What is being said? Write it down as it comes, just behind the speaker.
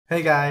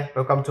Hey guys,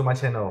 welcome to my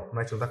channel. Hôm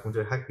nay chúng ta cùng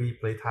chơi Huggy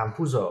Playtime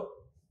Puzzle.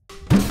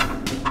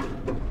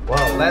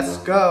 Wow, let's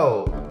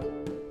go.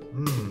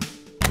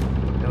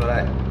 Đâu rồi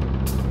đây?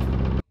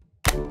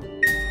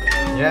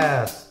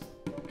 Yes.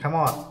 Come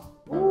on.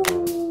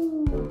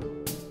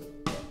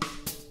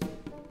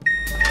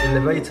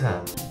 Elevator.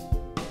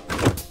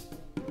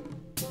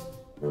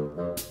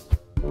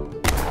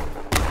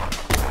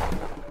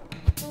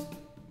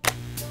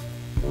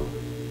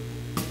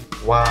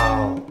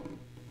 Wow.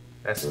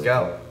 Let's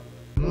go.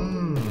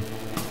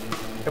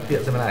 Cấp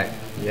điện sang bên này.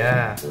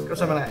 Yeah. Cấp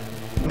sang bên này.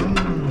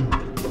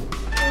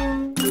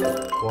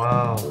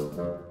 Wow.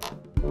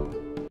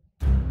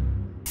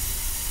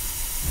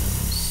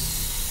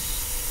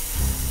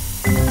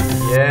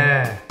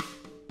 Yeah.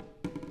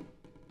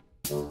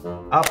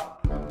 Up.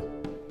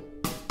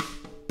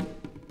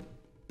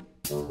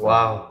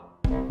 Wow.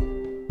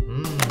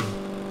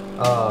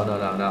 Oh,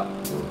 no.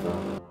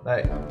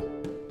 Đây.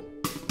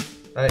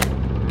 Đây.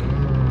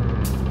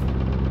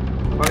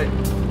 Qua đi.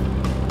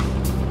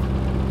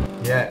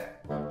 Yeah.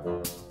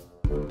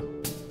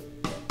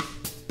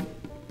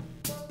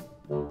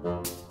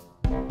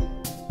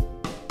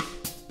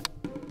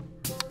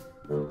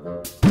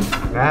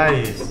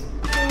 Nice.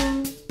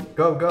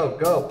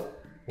 Go.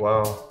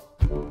 Wow.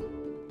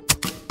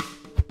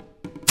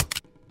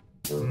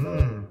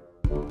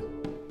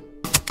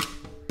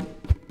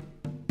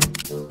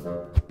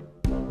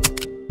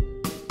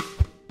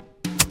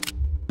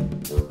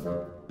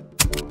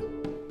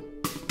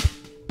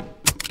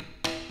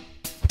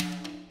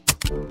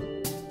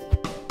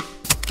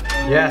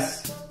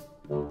 Yes.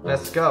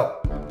 Let's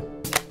go.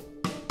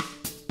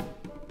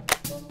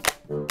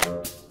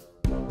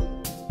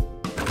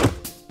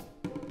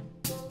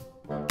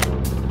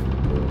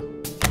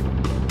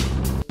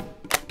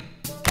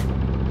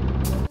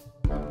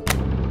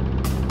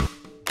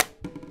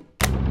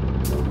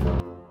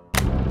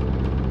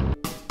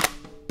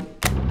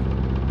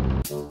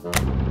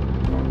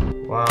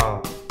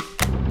 Wow.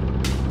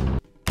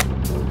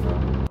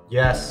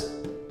 Yes.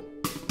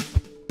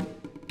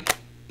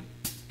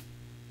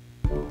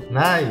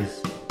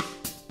 Nice.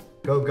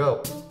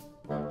 Go.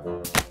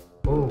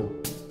 Ooh.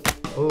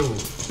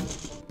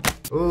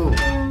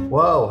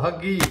 Whoa,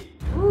 Huggy.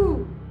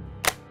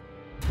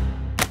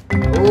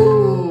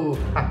 Ooh.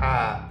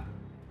 Haha.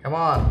 Come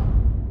on.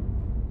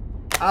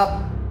 Up.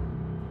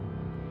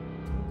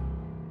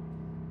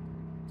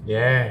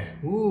 Yeah.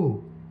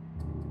 Ooh.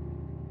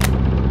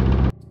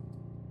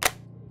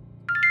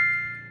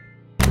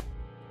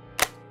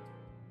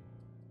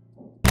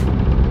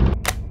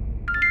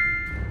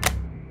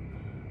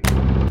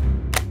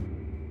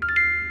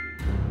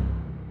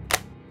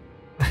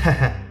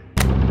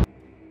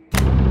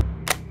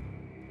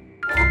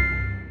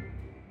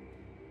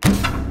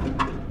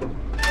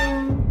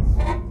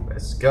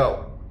 Let's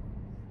go.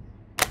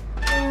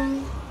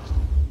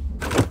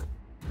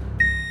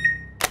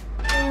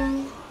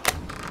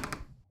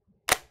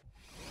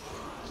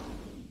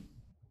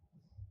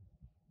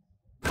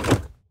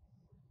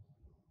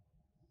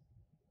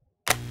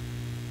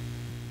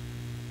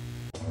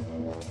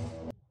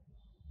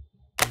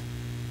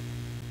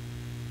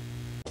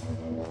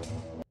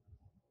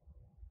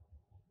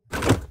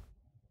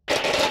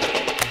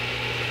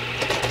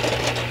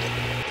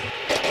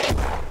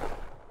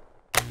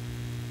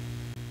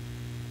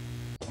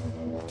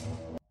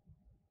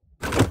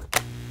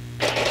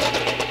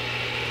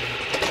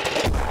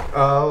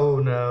 Oh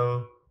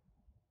no.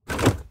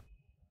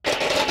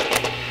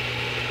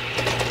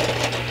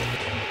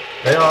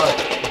 They are,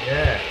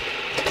 yeah.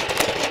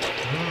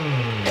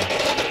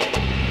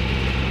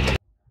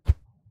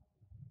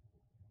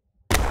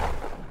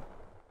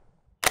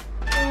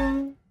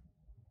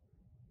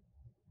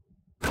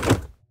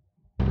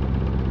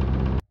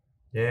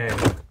 Yeah.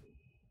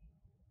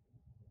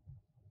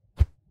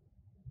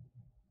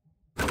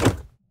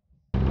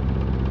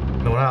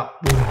 Nổ nào.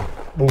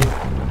 Boom.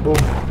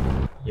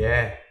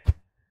 Yeah.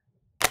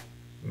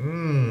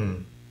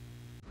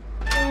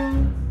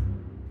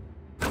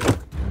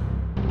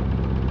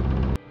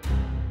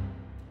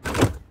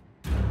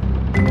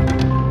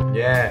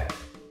 Yeah.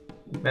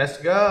 Let's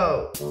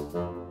go.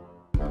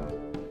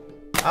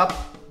 Up.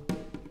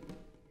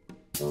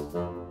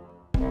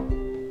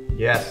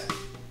 Yes.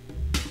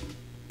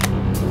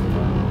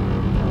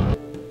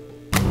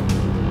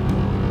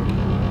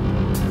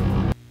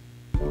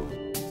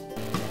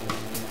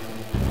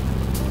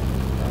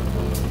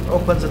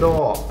 Open the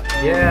door.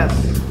 Yes.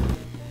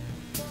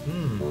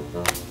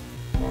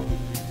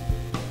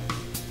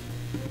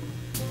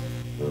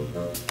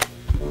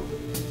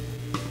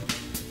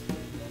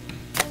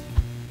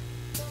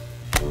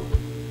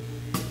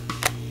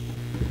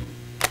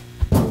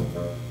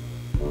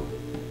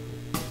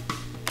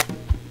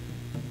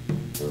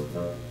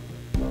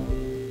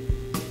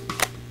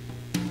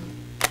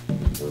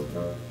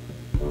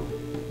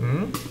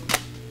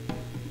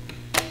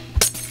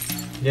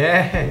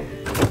 Yeah.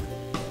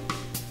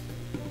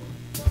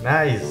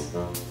 Nice.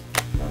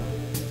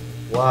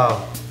 Wow.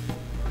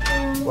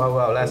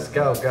 Let's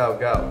go.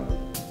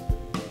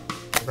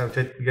 Chúng ta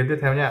chơi game tiếp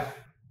theo nha.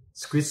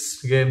 Squid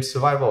Game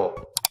Survival.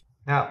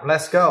 Now,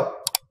 let's go.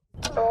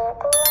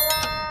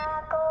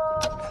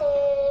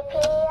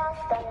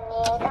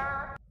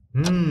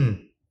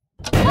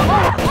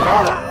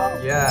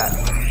 Yeah.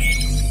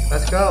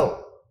 Let's go.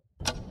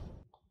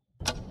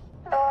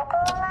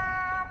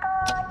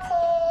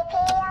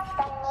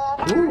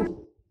 Ooh.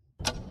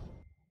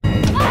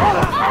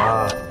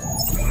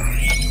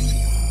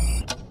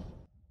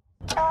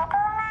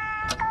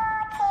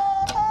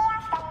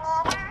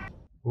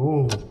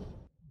 Ooh.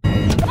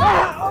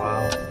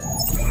 Wow.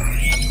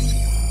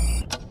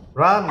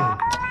 Run.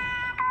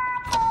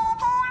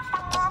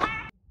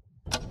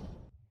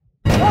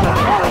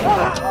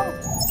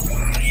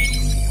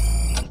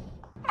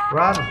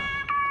 Run.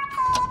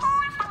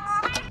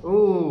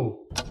 Ooh.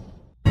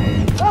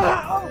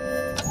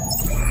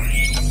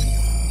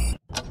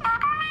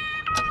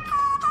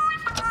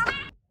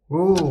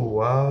 Ooh,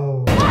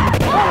 wow.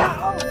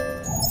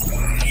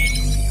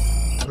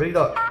 Very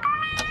good.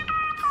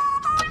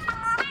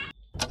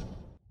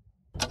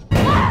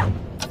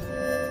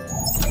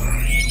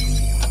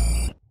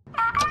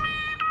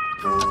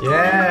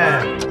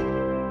 Yeah.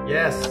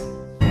 Yes.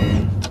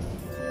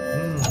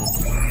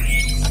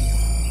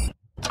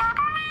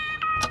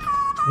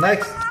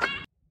 Next.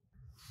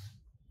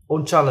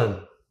 On challenge.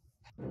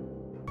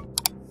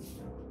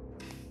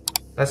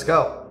 Let's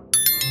go.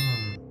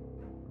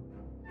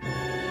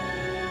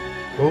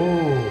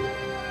 Oh.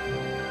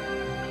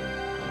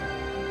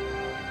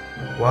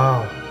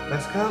 Wow.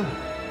 Let's go.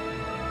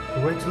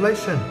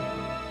 Congratulations.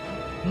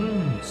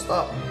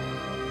 Stop.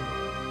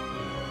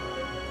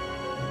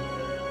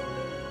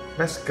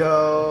 Let's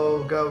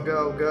go. Go,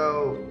 go,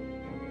 go.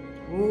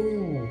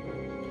 Ooh.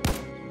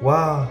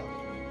 Wow.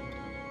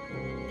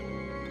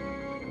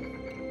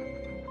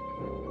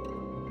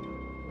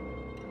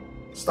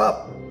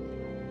 Stop.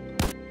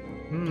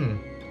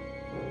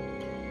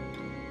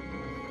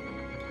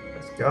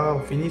 Let's go.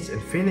 Finish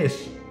and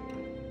finish.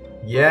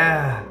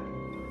 Yeah.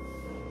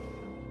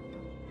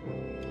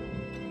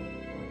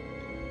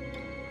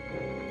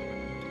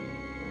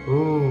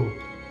 Ooh.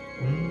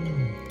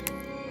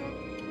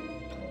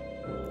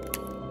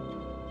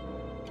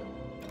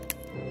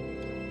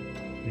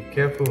 Be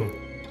careful.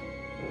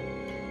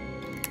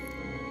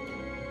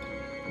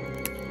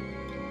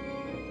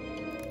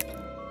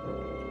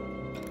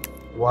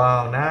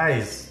 Wow,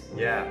 nice.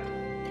 Yeah.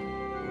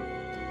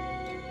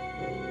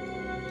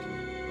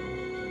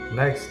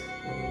 Next.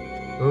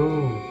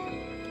 Ooh.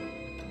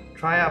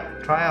 Try up,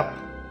 try up.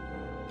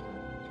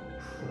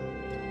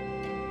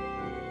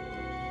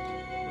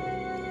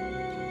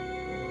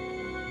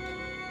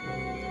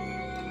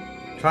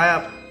 Try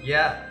up.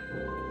 Yeah.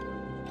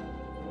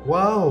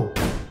 Wow.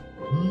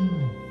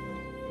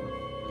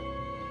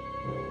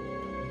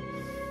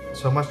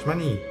 So much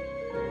money.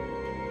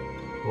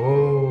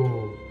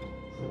 Oh.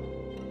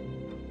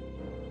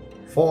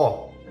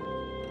 4.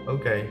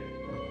 Okay.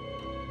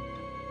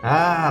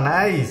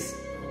 Nice.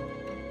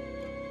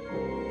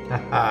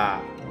 Haha.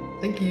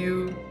 Thank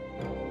you.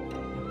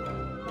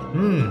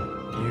 You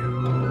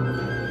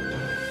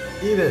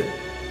eat it.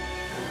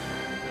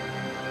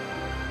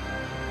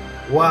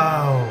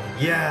 Wow.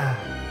 Yeah.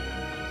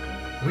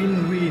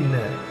 Win-win.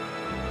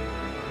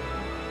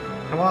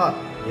 Come on.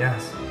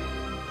 Yes.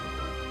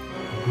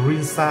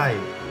 Green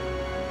side.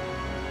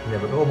 Nhà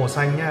mình có ô màu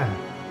xanh nha.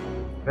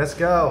 Let's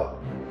go.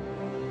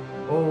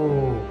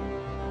 Oh.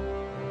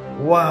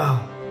 Wow.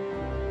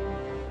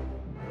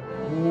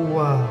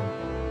 Wow.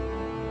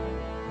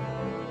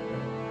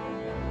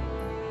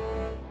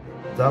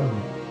 Jump.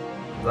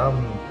 Jump.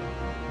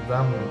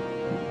 Jump.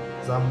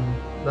 Jump.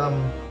 Jump.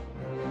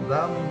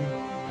 Jump.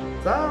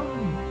 Jump.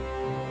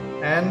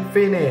 And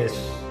finish.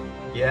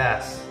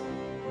 Yes.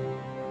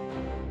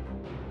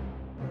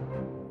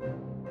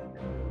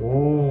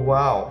 Oh,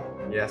 wow.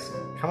 Yes.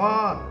 Come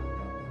on.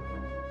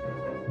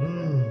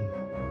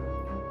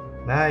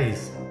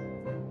 Nice.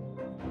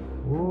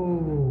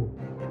 Ooh.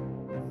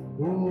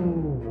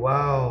 Ooh,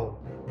 wow.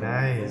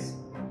 Nice.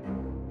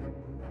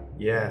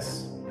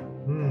 Yes.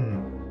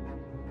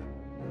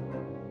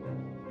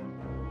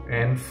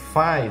 And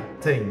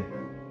fighting.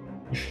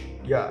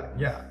 Yeah,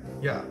 yeah,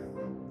 yeah.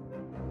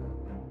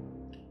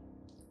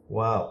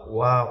 Wow,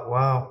 wow,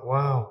 wow,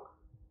 wow.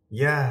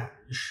 Yeah,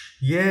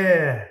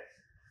 yeah.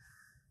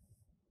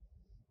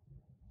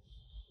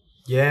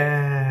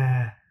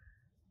 Yeah.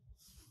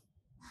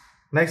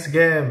 Next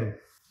game.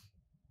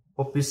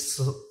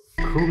 Office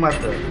crew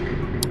matter.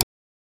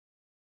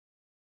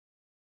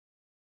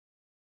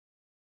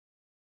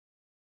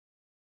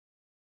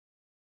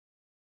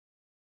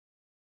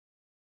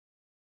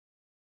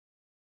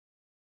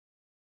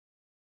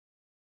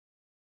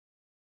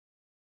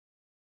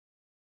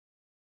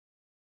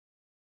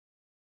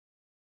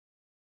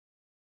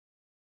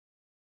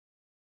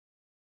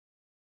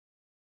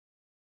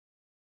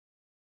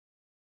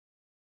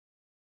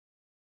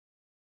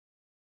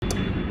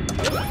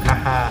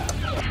 Haha.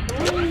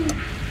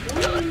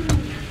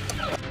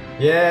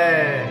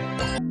 Yeah.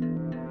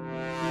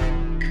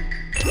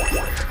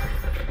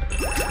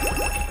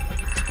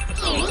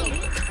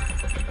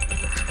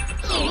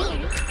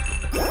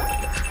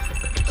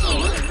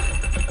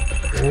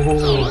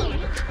 Oh.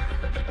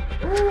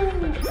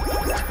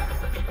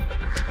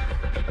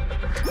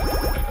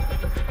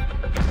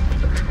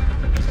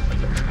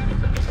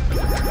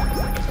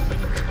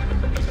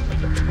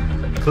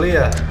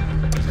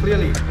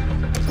 Clearly.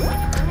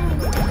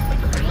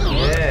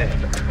 Yeah.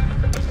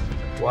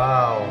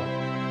 Wow.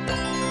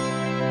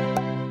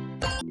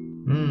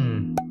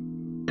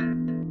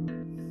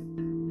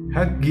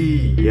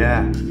 Huggy,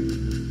 yeah.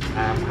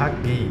 I'm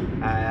Huggy.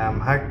 I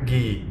am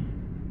Huggy.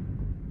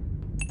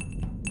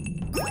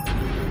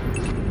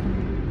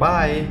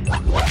 Bye.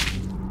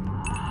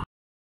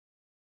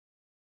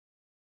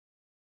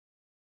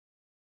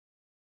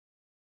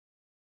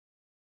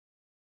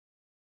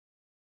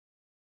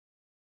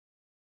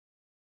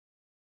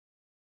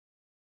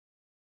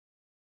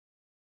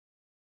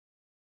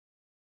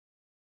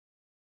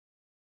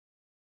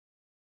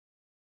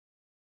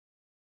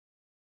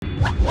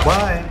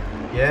 Bye.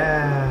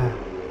 Yeah.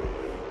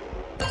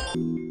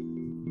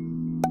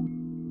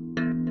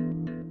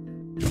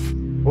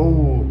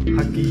 Oh,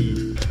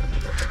 Huggy.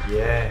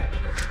 Yeah.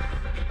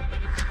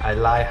 I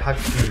like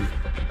Huggy.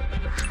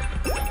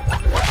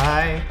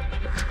 Hi.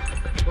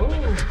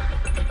 Oh,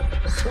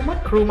 so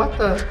much crew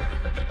matter.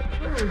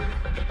 Oh.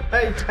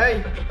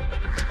 Hey.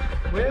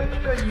 Where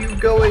are you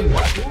going?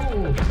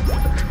 Oh,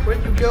 where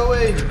are you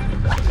going?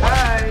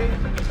 Hi.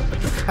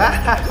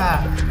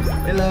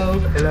 Hello.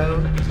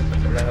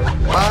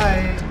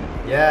 Bye.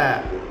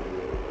 Yeah.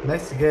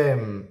 Next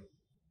game.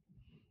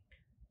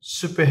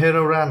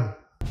 Superhero Run.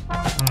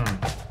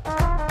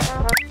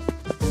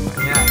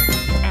 Yeah.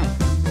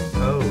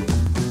 Oh.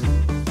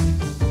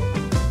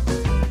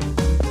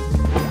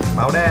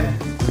 Máu đen.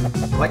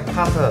 Black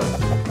Panther.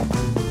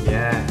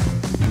 Yeah.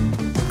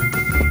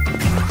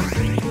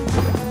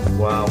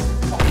 Wow.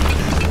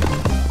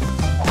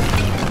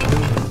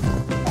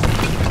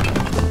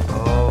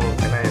 Oh,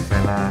 cái này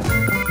phải là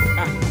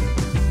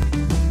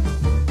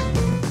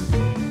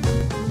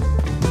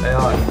đây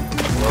rồi.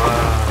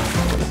 Wow.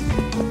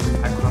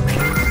 Aquaman.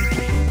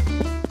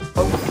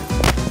 Oh.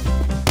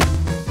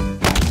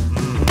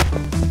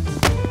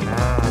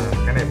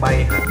 Cái này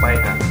bay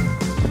hả?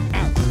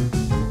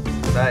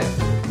 Đây.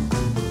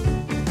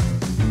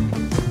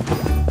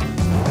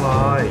 Đúng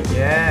rồi,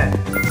 yeah.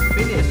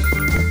 Finish.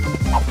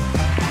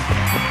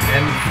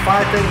 And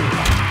fighting.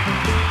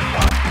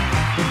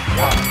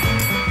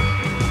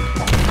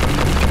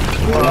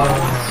 Wow.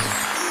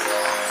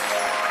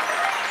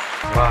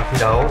 Và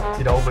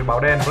thi đấu với báo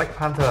đen Black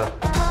Panther.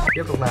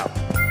 Tiếp tục nào.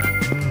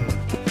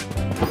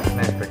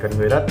 Này phải cần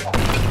người đất.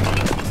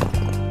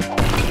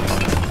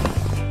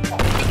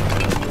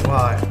 Đúng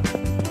rồi.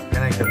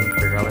 Cái này cần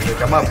phải gọi là người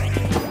cá mập.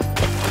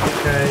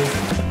 Ok.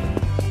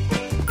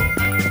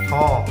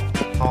 Thor.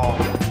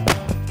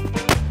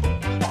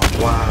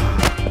 Wow.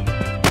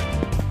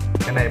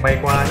 Cái này bay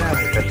qua nhá,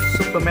 phải cần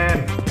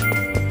Superman.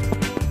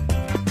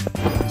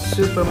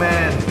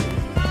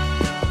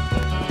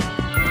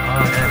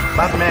 And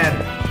Batman.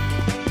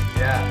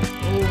 Yeah.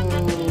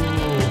 Ooh.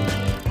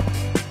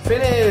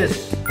 Finish.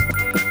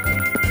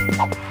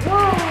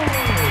 Wow.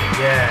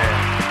 Yeah.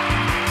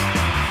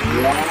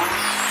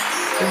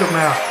 Tiếp tục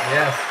nào.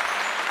 Yes.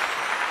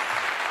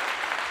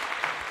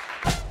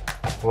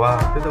 Wow.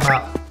 Tiếp tục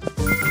nào.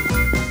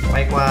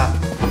 Bay qua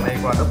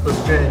Doctor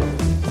Strange.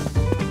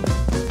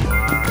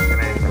 Wow. Cái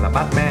này phải là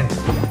Batman.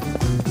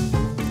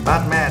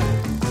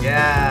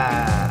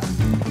 Yeah.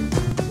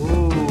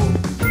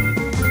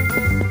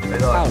 Đây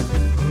rồi.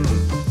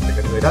 Phải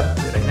cần người đất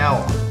để đánh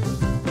nhau.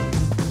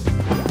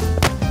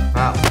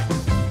 Nào.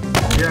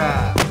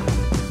 Yeah.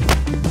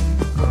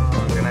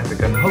 Cái này phải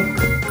cần hook.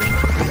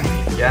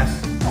 Yes.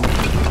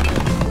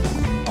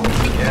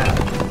 Yeah.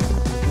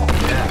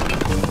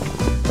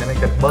 Cái này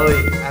cần bơi.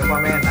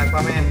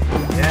 Aquaman.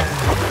 Yeah.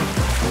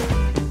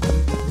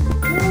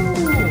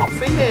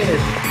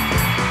 Finish.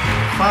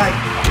 Fight.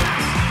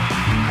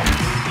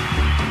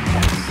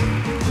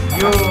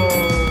 Yo.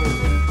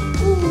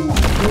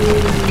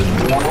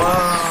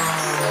 Wow.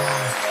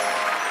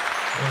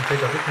 Đây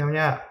trò tiếp theo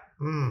nha.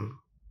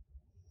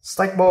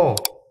 Stack ball.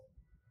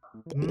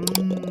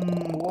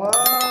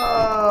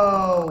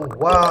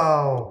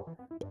 Wow.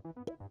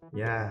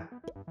 Yeah.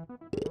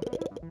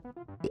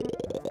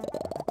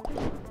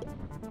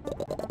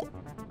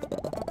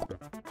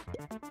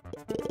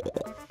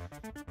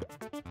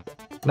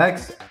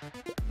 Next.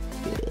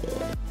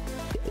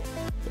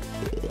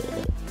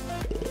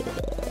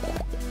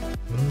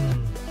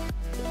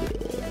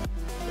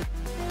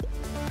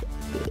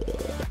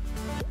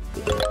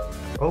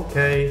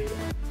 Okay.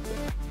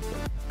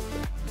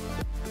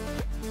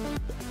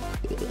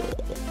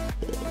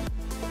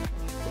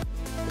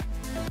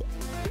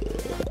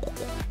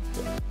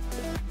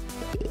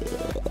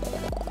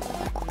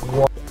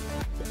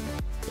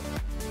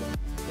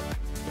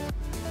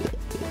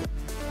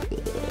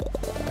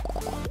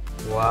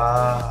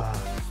 Wow.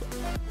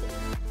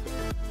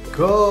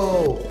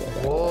 Go.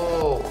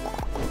 Whoa.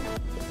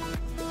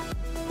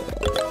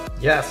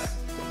 Yes.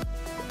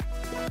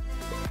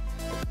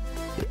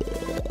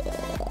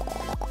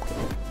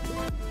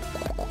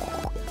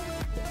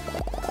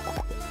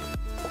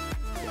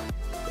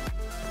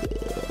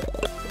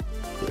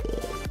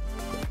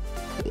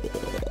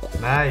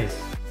 Nice.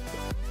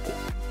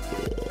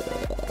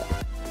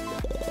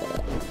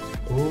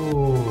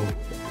 Ooh.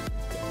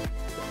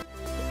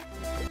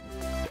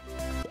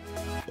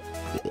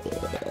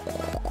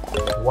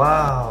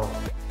 Wow.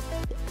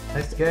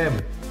 Next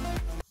game.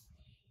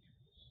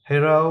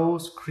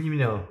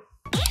 HeroVsCriminal.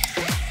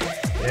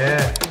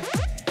 Yeah.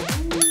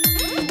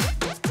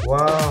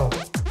 Wow.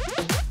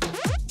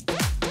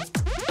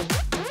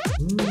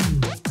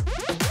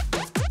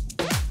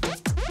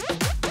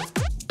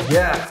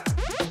 Yeah.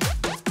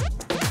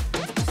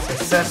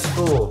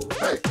 Successful.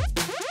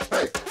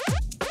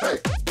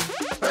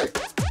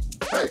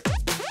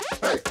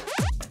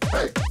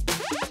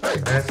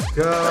 Let's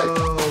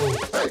go.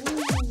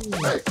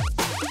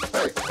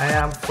 I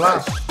am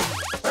flush.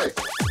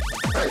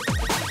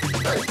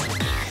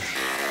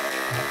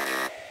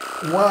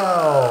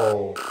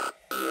 Wow.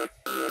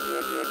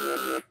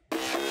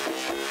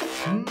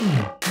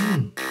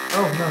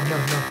 Oh no.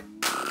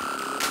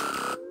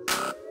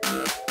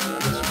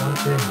 Just one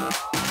thing.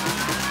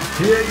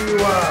 Here you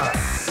are.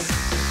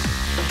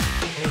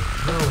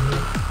 Oh no.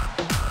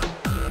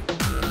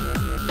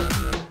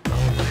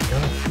 Oh my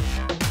god.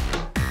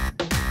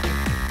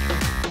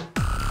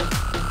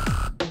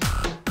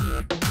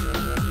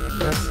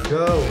 Let's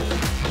go.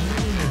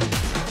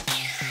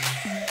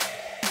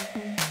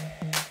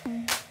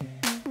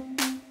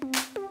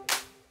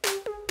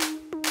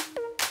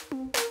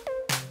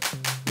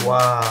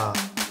 Wow.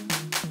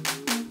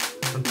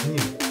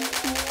 Continue.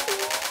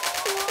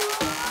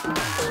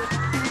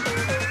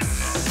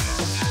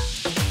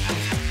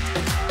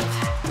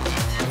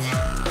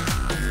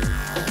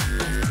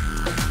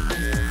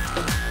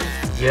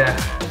 Yeah.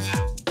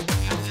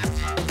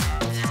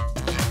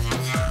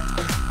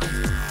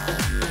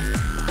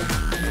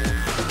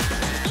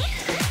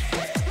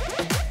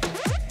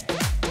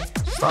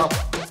 Stop.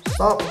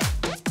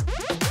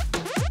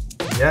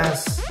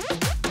 Yes.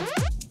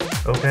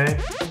 Okay,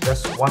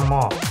 just one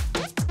more.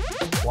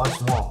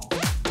 Once more.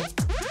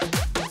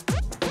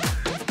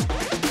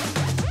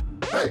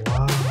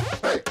 Wow.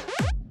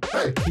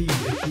 The key.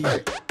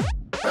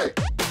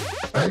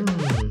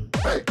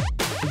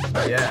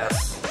 Yes.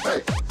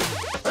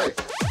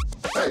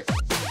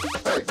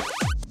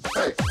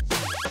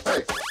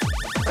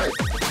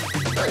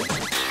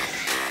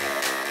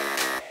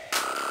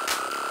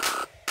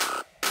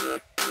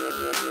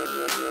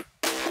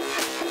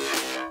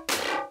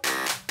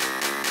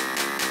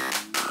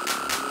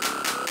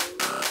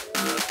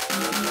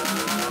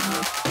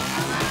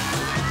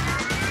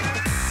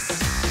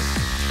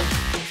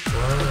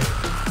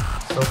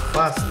 So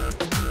fast.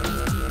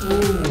 Oh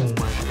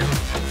my god.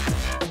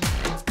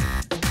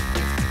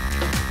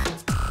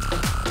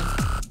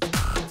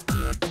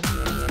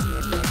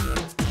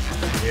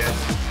 Yes.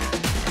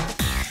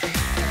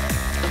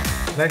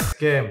 Next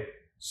game,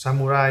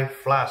 Samurai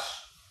Flash.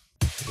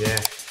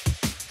 Yeah.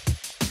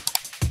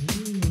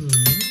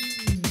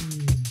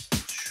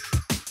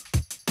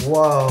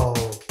 Wow.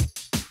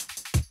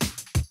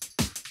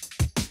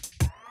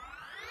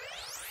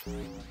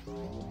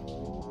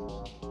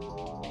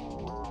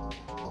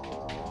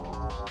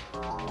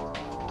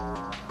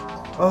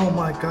 Oh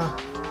my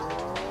god.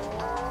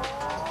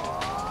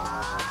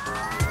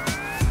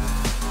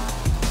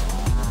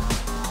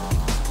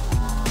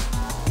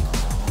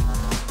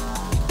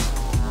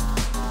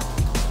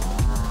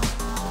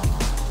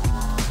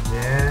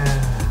 Yeah.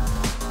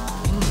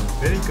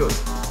 Very good.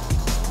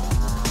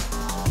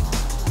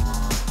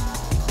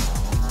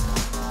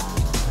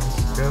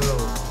 Let's go.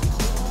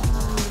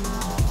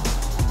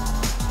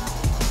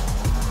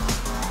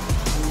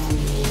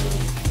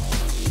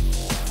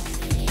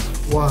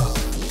 Wow.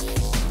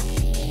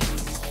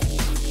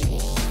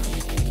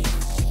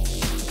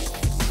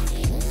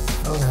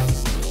 Oh no.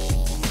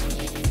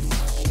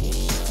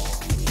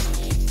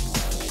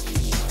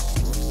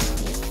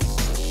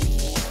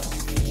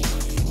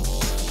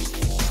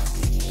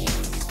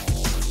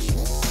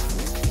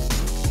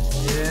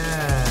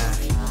 Yeah.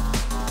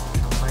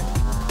 Oh my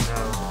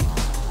no.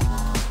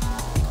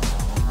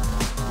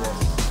 Yes.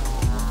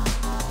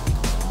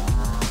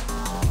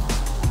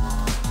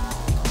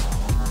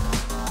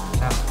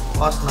 Now,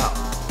 pause now.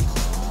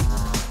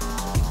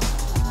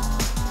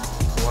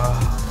 Wow.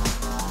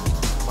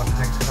 Hoàn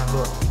thành sẽ tăng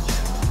luôn.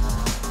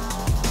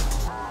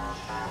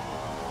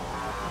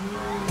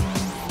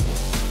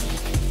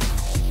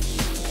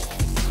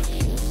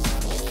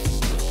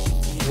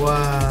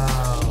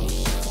 Wow.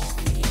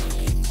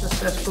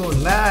 Successful.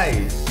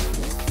 Nice.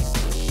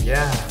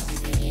 Yeah.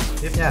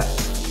 Tiếp nha.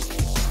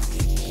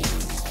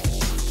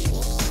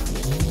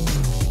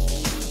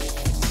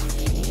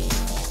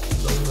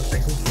 Đúng là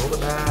thành công chúa của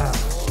ta.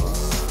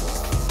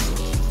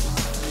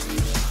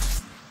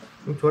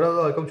 Công chúa đâu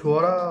rồi? Công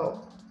chúa đâu?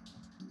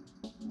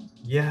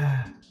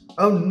 Yeah.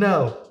 Oh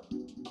no.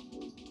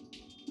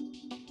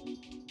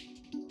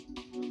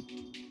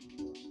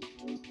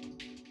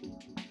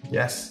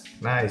 Yes.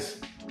 Nice.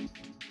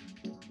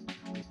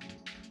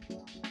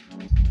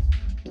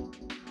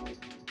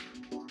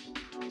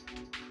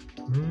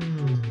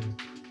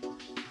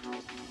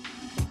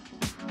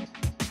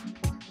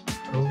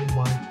 Oh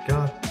my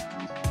god.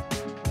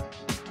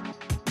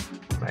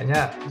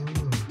 nha.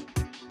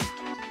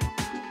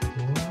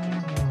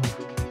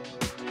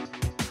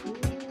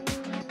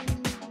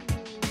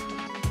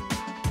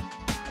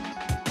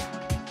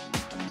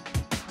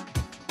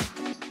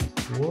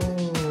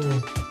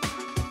 Whoa.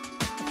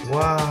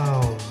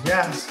 Wow,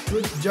 yes,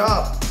 good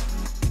job.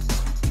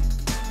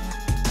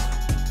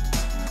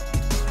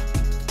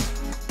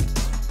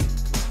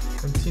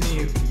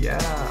 Continue, yeah,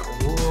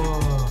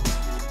 whoa.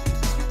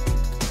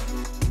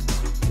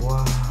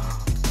 Wow.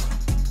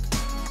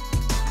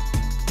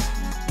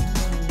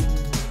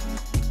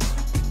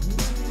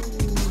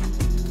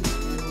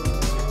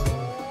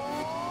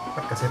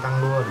 Bắt cả xe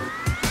tăng luôn.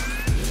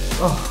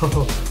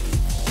 Oh.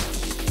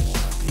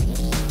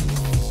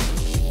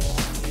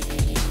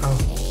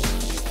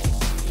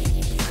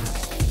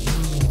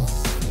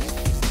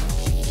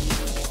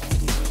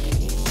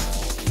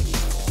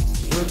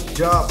 Good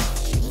job.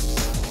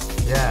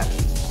 Yeah.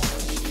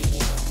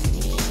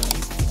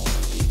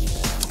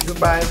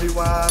 Goodbye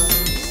everyone.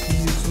 See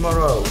you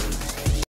tomorrow.